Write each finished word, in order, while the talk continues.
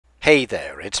Hey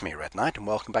there, it's me Red Knight and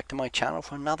welcome back to my channel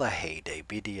for another Heyday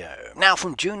video. Now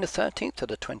from June the 13th to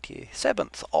the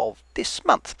 27th of this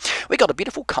month, we got a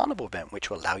beautiful carnival event which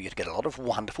will allow you to get a lot of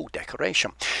wonderful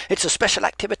decoration. It's a special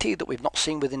activity that we've not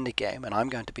seen within the game and I'm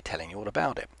going to be telling you all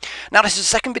about it. Now this is the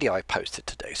second video I posted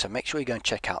today, so make sure you go and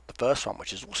check out the first one,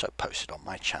 which is also posted on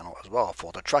my channel as well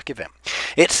for the truck event.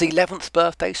 It's the 11th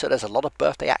birthday, so there's a lot of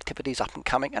birthday activities up and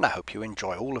coming and I hope you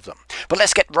enjoy all of them. But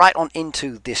let's get right on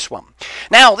into this one.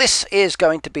 Now this is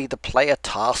going to be the player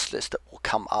task list that will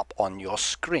come up on your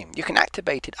screen. You can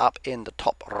activate it up in the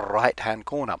top right hand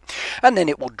corner and then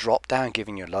it will drop down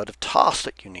giving you a load of tasks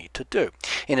that you need to do,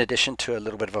 in addition to a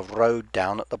little bit of a road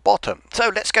down at the bottom.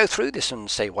 So let's go through this and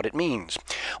see what it means.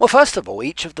 Well, first of all,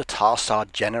 each of the tasks are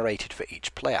generated for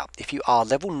each player. If you are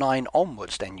level 9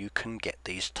 onwards, then you can get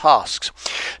these tasks.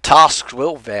 Tasks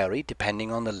will vary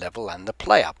depending on the level and the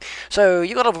player. So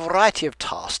you've got a variety of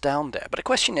tasks down there, but the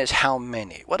question is how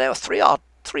many? Well, there are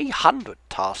 300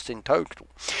 tasks in total,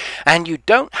 and you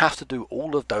don't have to do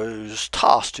all of those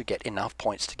tasks to get enough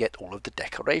points to get all of the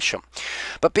decoration.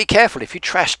 But be careful, if you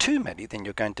trash too many then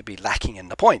you're going to be lacking in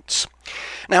the points.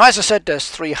 Now as I said, there's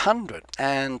 300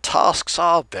 and tasks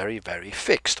are very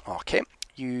fixed. Okay,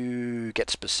 you get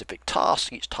specific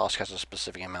tasks. Each task has a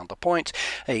specific amount of points.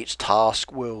 Each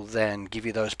task will then give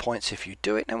you those points if you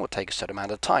do it and will take a certain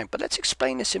amount of time. But let's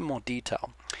explain this in more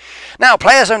detail. Now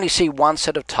players only see one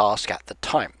set of tasks at the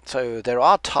time. So there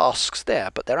are tasks there,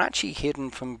 but they're actually hidden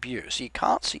from view. So you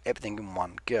can't see everything in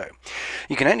one go.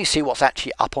 You can only see what's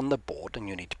actually up on the board and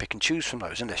you need to pick and choose from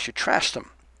those unless you trash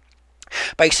them.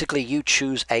 Basically, you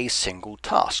choose a single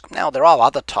task. Now, there are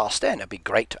other tasks there, and it'd be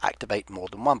great to activate more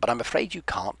than one, but I'm afraid you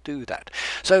can't do that.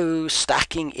 So,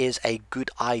 stacking is a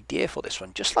good idea for this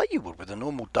one, just like you would with a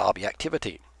normal derby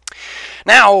activity.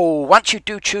 Now, once you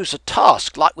do choose a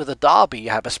task, like with a derby, you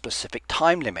have a specific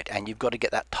time limit, and you've got to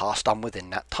get that task done within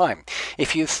that time.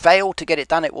 If you fail to get it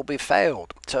done, it will be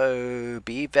failed. So,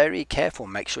 be very careful,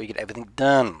 make sure you get everything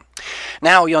done.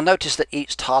 Now you'll notice that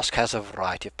each task has a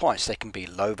variety of points. They can be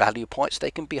low value points, they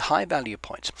can be high value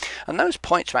points, and those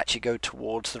points will actually go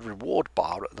towards the reward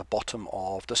bar at the bottom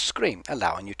of the screen,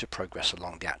 allowing you to progress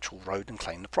along the actual road and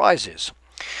claim the prizes.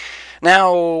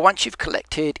 Now once you've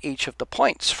collected each of the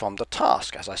points from the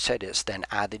task, as I said, it's then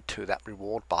added to that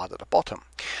reward bar at the bottom.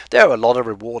 There are a lot of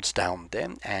rewards down there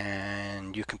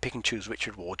and you can pick and choose which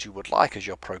rewards you would like as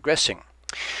you're progressing.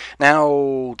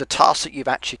 Now the tasks that you've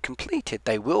actually completed,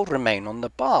 they will remain on the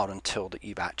bar until that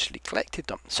you've actually collected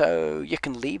them. So you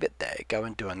can leave it there, go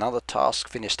and do another task,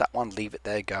 finish that one, leave it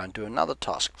there, go and do another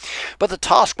task. But the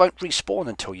task won't respawn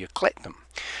until you collect them.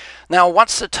 Now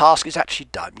once the task is actually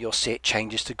done, you'll see it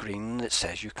changes to green and it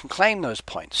says you can claim those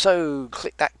points. So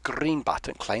click that green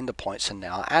button, claim the points, and they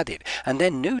are added. And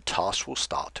then new tasks will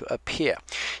start to appear.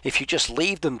 If you just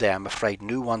leave them there, I'm afraid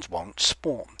new ones won't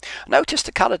spawn. Notice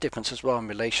the color difference as well in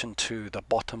relation to the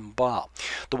bottom bar.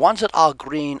 The ones that are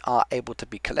green are able to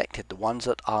be collected. The ones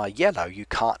that are yellow, you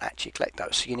can't actually collect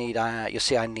those. So you need, you'll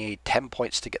see I need 10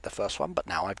 points to get the first one, but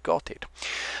now I've got it.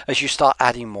 As you start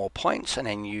adding more points and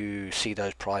then you see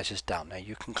those prizes down there,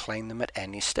 you can claim them at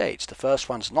any stage. The first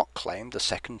one's not claimed, the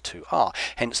second two are.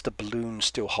 Hence the balloon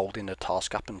still holding the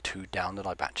task up and 2 down that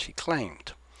I've actually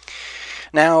claimed.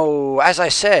 Now, as I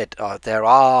said, there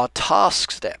are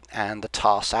tasks there, and the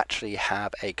tasks actually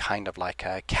have a kind of like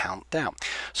a countdown.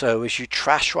 So as you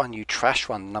trash one,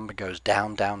 the number goes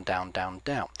down, down, down, down,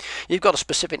 down. You've got a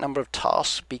specific number of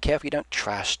tasks. Be careful you don't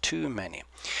trash too many.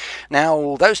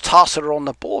 Now, those tasks that are on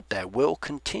the board there will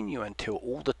continue until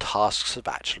all the tasks have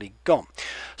actually gone.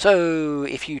 So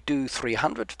if you do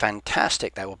 300,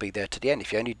 fantastic, they will be there to the end.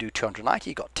 If you only do 290,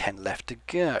 you've got 10 left to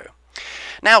go.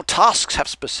 Now tasks have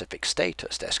specific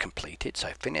status. There's completed,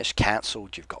 so finished,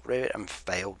 cancelled, you've got rid of it, and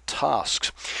failed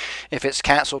tasks. If it's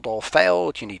cancelled or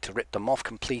failed, you need to rip them off.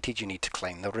 Completed, you need to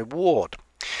claim the reward.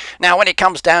 Now when it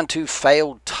comes down to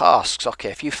failed tasks, okay,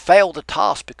 if you fail the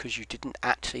task because you didn't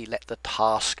actually let the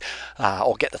task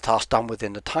or get the task done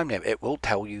within the time limit, it will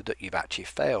tell you that you've actually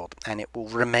failed and it will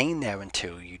remain there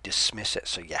until you dismiss it,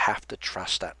 so you have to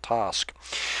trust that task.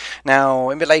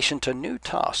 Now in relation to new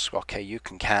tasks, okay, you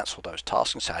can cancel those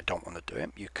tasks and say I don't want to do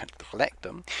it. You can collect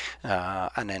them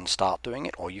and then start doing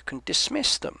it, or you can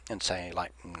dismiss them and say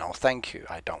like no thank you,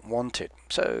 I don't want it.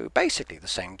 So basically the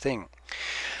same thing.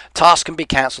 Tasks can be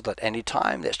cancelled at any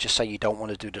time. Let's just say you don't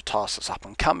want to do the task that's up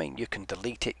and coming. You can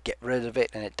delete it, get rid of it,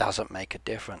 and it doesn't make a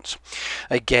difference.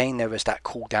 Again, there is that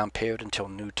cooldown period until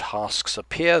new tasks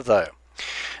appear though.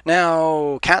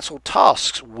 Now, cancelled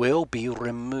tasks will be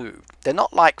removed. They're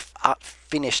not like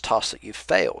finished tasks that you've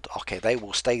failed, okay, they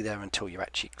will stay there until you're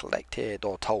actually collected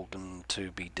or told them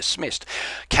to be dismissed.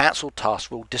 Cancelled tasks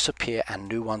will disappear and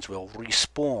new ones will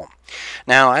respawn.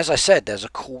 Now, as I said, there's a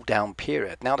cooldown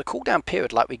period. Now, the cooldown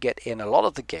period, like we get in a lot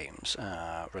of the games,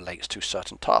 relates to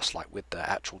certain tasks, like with the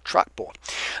actual truck board.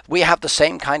 We have the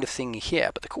same kind of thing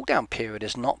here, but the cooldown period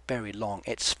is not very long.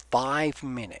 It's 5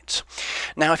 minutes.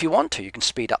 Now, if you want to, you can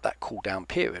speed up that cooldown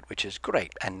period, which is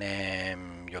great, and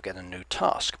then you'll get a new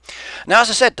task. Now, as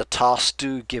I said, the tasks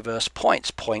do give us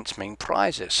points. Points mean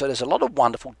prizes. So there's a lot of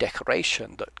wonderful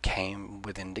decoration that came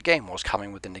within the game, or was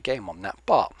coming within the game on that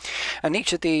bar. And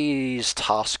each of these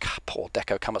tasks or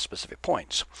deco come at specific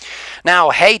points.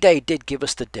 Now, Heyday did give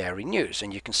us the Dairy News,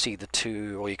 and you can see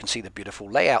the beautiful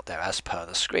layout there as per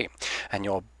the screen, and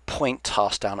your point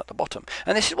task down at the bottom.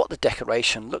 And this is what the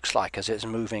decoration looks like as it's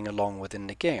moving along within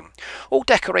the game. All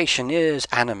decoration is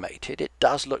animated. It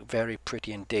does look very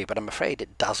pretty indeed, but I'm afraid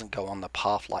it doesn't go on the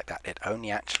path like that. It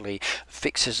only actually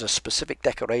fixes a specific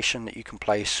decoration that you can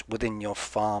place within your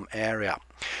farm area.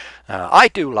 I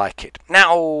do like it.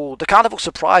 Now, the Carnival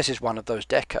Surprise is one of those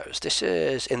decos. This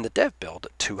is in the dev build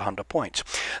at 200 points.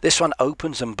 This one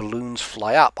opens and balloons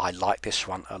fly up. I like this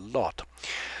one a lot.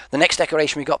 The next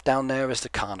decoration we got down there is the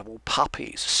Carnival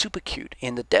Puppies. Super cute.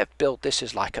 In the dev build, this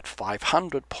is like at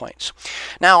 500 points.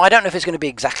 Now, I don't know if it's going to be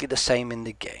exactly the same in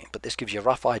the game, but this gives you a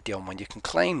rough idea on when you can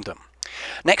claim them.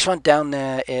 Next one down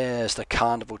there is the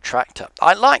Carnival Tractor.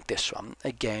 I like this one.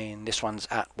 Again, this one's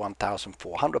at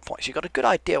 1,400 points. You've got a good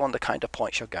idea on the kind of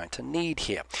points you're going to need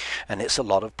here, and it's a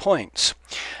lot of points.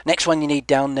 Next one you need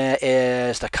down there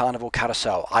is the Carnival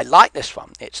Carousel. I like this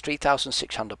one. It's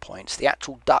 3,600 points. The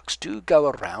actual ducks do go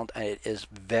around, and it is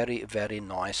very, very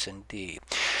nice indeed.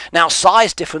 Now,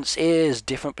 size difference is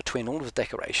different between all of the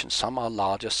decorations. Some are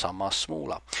larger, some are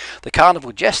smaller. The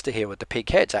Carnival Jester here with the pig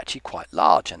head's actually quite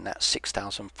large, and that's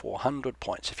 6,400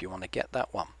 points if you want to get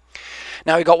that one.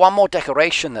 Now, we've got one more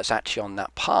decoration that's actually on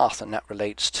that path, and that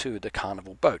relates to the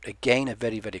Carnival Boat. Again, a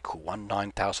very, very cool one,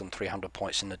 9,300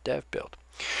 points in the dev build.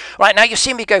 Right, now you've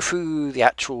seen me go through the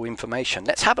actual information.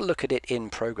 Let's have a look at it in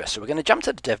progress. So we're going to jump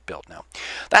to the dev build now.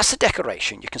 That's the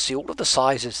decoration. You can see all of the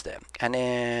sizes there. And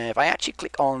if I actually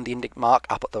click on the index mark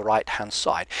up at the right hand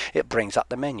side, it brings up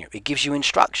the menu. It gives you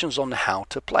instructions on how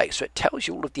to play. So it tells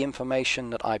you all of the information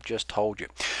that I've just told you.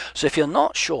 So if you're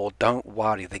not sure, don't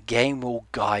worry. The game will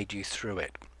guide you through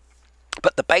it.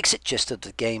 But the basic gist of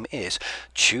the game is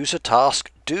choose a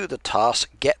task, do the task,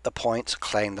 get the points,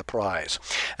 claim the prize.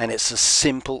 And it's as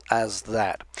simple as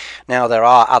that. Now, there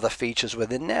are other features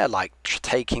within there, like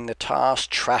taking the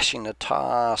task, trashing the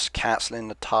task, cancelling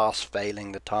the task,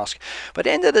 failing the task. But at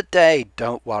the end of the day,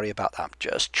 don't worry about that.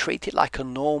 Just treat it like a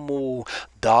normal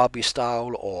derby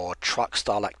style or truck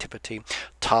style activity.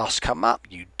 Tasks come up,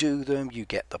 you do them, you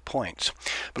get the points.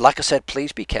 But like I said,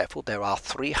 please be careful. There are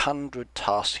 300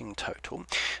 tasks in total.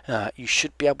 You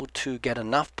should be able to get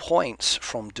enough points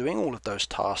from doing all of those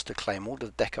tasks to claim all the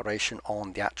decoration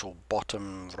on the actual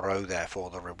bottom row there for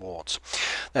the rewards.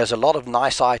 There's a lot of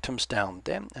nice items down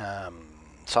there.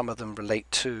 Some of them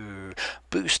relate to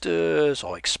boosters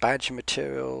or expansion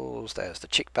materials. There's the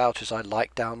chick vouchers I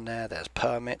like down there. There's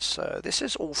permits. So this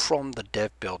is all from the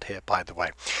dev build here, by the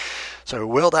way. So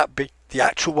will that be the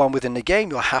actual one within the game?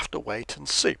 You'll have to wait and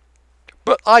see.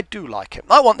 But I do like it.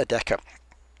 I want the deco.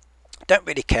 Don't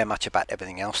really care much about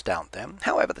everything else down there.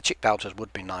 However, the chick vouchers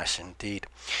would be nice indeed.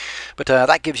 But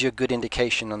that gives you a good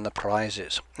indication on the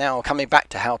prizes. Now, coming back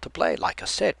to how to play, like I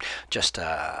said, just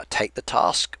take the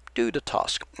task, do the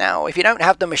task. Now, if you don't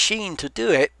have the machine to do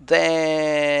it,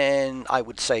 then I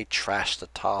would say trash the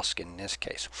task in this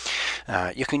case.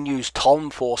 You can use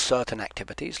Tom for certain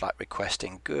activities like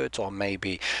requesting goods or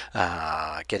maybe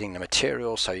getting the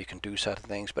materials so you can do certain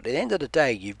things. But at the end of the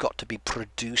day, you've got to be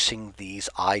producing these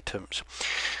items.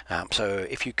 So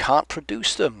if you can't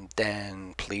produce them,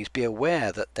 then please be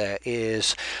aware that there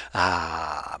is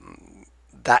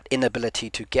that inability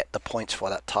to get the points for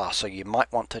that task, so you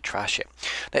might want to trash it.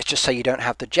 Let's just say you don't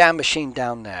have the jam machine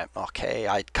down there. Okay,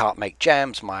 I can't make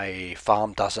jams, my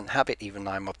farm doesn't have it even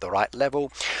though I'm of the right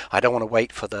level. I don't want to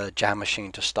wait for the jam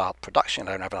machine to start production.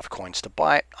 I don't have enough coins to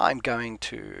buy it. I'm going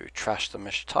to trash the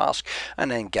task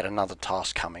and then get another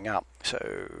task coming up.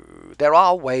 So there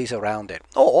are ways around it,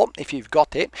 or if you've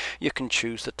got it, you can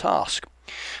choose the task.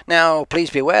 Now, please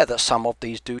be aware that some of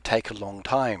these do take a long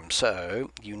time,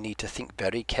 so you need to think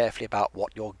very carefully about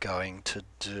what you're going to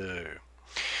do.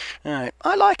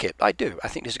 I like it. I do. I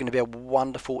think this is going to be a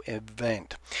wonderful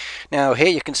event. Now here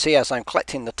you can see as I'm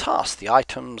collecting the tasks, the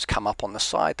items come up on the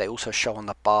side. They also show on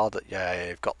the bar that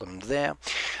you've got them there.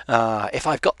 If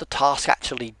I've got the task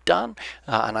actually done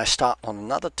and I start on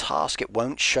another task, it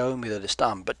won't show me that it's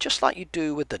done. But just like you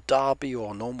do with the derby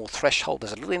or normal threshold,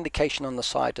 there's a little indication on the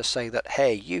side to say that,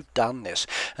 hey, you've done this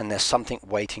and there's something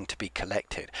waiting to be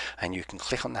collected. And you can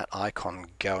click on that icon,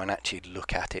 go and actually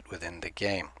look at it within the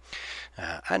game.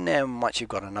 And then once you've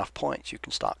got enough points, you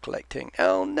can start collecting.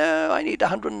 Oh no, I need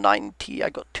 190. I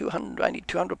got 200. I need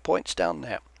 200 points down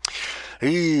there.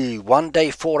 1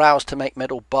 day, 4 hours to make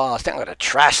metal bars. I think I'm going to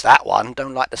trash that one.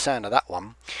 Don't like the sound of that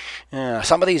one.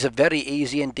 Some of these are very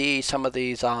easy indeed. Some of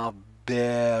these are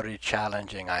very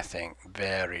challenging, I think.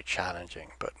 Very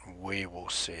challenging. But we will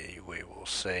see. We will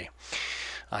see.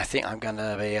 I think I'm going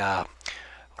to be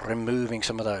removing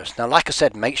some of those. Now, like I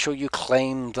said, make sure you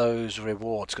claim those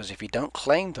rewards, because if you don't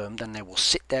claim them, then they will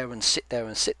sit there and sit there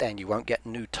and sit there and you won't get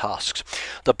new tasks.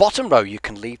 The bottom row, you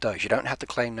can leave those. You don't have to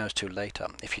claim those till later.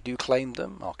 If you do claim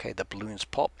them, okay, the balloons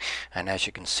pop, and as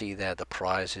you can see there, the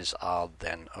prizes are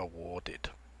then awarded.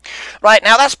 Right,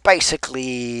 now that's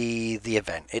basically the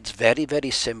event. It's very, very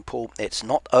simple. It's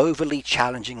not overly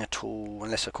challenging at all,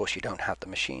 unless of course you don't have the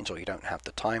machines or you don't have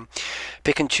the time.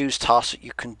 Pick and choose tasks that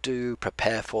you can do,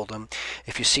 prepare for them.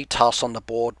 If you see tasks on the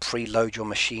board, preload your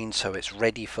machine so it's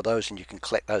ready for those and you can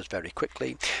collect those very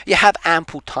quickly. You have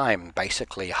ample time,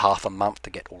 basically half a month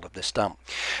to get all of this done.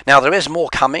 Now there is more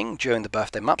coming during the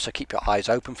birthday month, so keep your eyes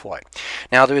open for it.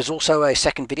 Now there is also a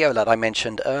second video that I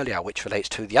mentioned earlier which relates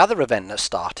to the other event that's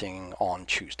starting on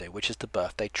Tuesday, which is the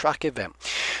birthday truck event.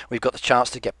 We've got the chance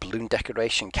to get balloon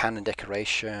decoration, cannon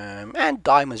decoration, and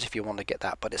diamonds if you want to get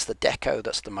that, but it's the deco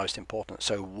that's the most important,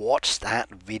 so watch that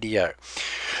video.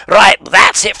 Right,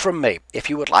 that's it from me. If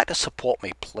you would like to support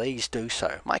me, please do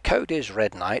so. My code is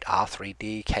RedKnight,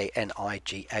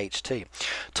 R3DKNIGHTs.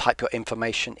 Type your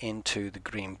information into the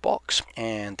green box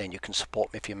and then you can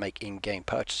support me if you make in-game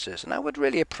purchases, and I would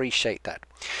really appreciate that.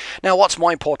 Now what's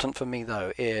more important for me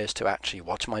though is to actually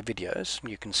watch my videos.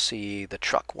 You can see the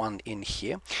truck one in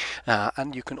here,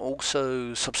 and you can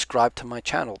also subscribe to my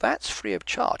channel. That's free of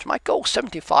charge. My goal is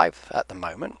 75 at the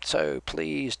moment, so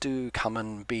please do come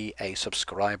and be a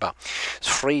subscriber. It's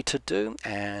free to do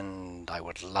and I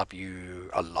would love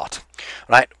you a lot.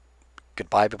 Right,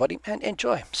 goodbye everybody and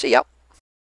enjoy. See ya.